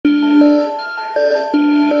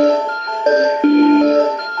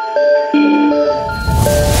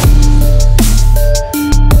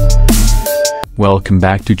Welcome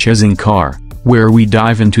back to Chasing Car, where we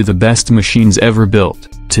dive into the best machines ever built.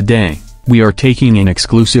 Today, we are taking an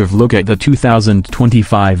exclusive look at the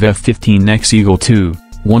 2025 F-15EX Eagle II,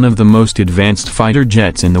 one of the most advanced fighter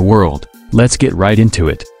jets in the world. Let's get right into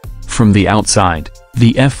it. From the outside,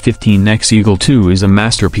 the F-15EX Eagle II is a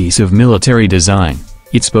masterpiece of military design.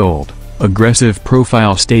 Its bold, aggressive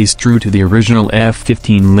profile stays true to the original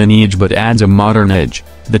F-15 lineage but adds a modern edge.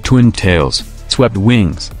 The twin tails, swept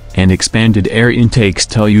wings, and expanded air intakes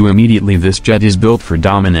tell you immediately this jet is built for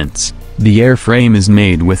dominance. The airframe is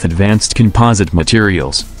made with advanced composite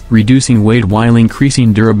materials, reducing weight while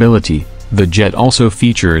increasing durability. The jet also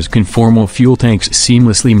features conformal fuel tanks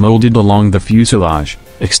seamlessly molded along the fuselage,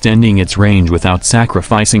 extending its range without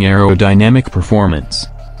sacrificing aerodynamic performance.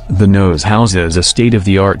 The nose houses a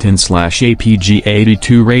state-of-the-art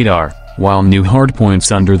IN/APG-82 radar, while new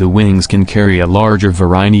hardpoints under the wings can carry a larger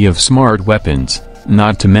variety of smart weapons,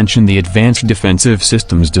 not to mention the advanced defensive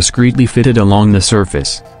systems discreetly fitted along the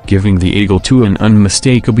surface, giving the Eagle II an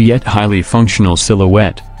unmistakable yet highly functional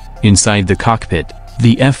silhouette. Inside the cockpit,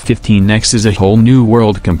 the F-15EX is a whole new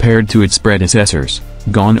world compared to its predecessors.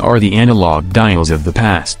 Gone are the analog dials of the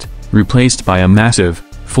past, replaced by a massive,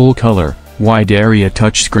 full-color, wide-area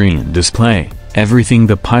touchscreen display. Everything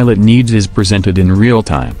the pilot needs is presented in real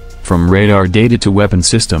time, from radar data to weapon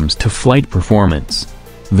systems to flight performance.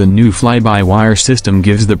 The new fly-by-wire system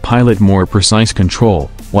gives the pilot more precise control,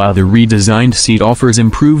 while the redesigned seat offers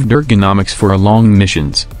improved ergonomics for long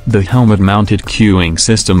missions. The helmet-mounted cueing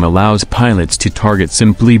system allows pilots to target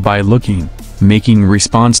simply by looking, making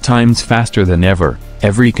response times faster than ever.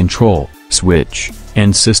 Every control, switch,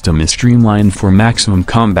 and system is streamlined for maximum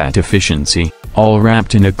combat efficiency, all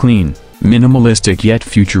wrapped in a clean, minimalistic yet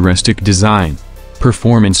futuristic design.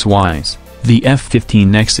 Performance-wise, the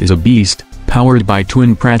F-15EX is a beast, powered by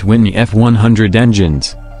twin Pratt & Whitney F100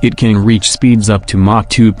 engines. It can reach speeds up to Mach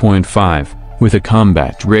 2.5, with a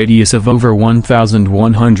combat radius of over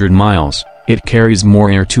 1,100 miles. It carries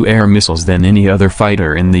more air-to-air missiles than any other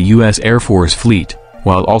fighter in the U.S. Air Force fleet,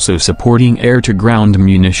 while also supporting air-to-ground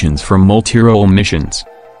munitions for multi-role missions.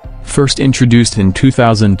 First introduced in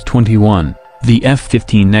 2021, the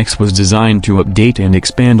F-15EX was designed to update and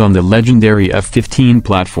expand on the legendary F-15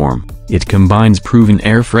 platform. It combines proven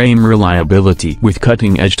airframe reliability with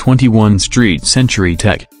cutting-edge 21st century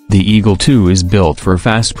tech. The Eagle II is built for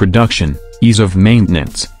fast production, ease of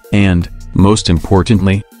maintenance, and, most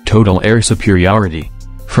importantly, total air superiority.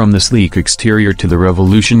 From the sleek exterior to the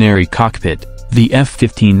revolutionary cockpit, the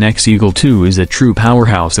F-15EX Eagle II is a true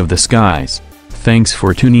powerhouse of the skies. Thanks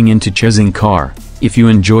for tuning in to Chasing Car. If you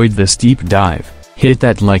enjoyed this deep dive, hit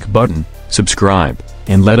that like button, subscribe,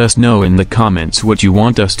 and let us know in the comments what you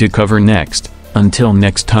want us to cover next. Until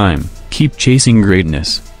next time, keep chasing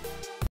greatness.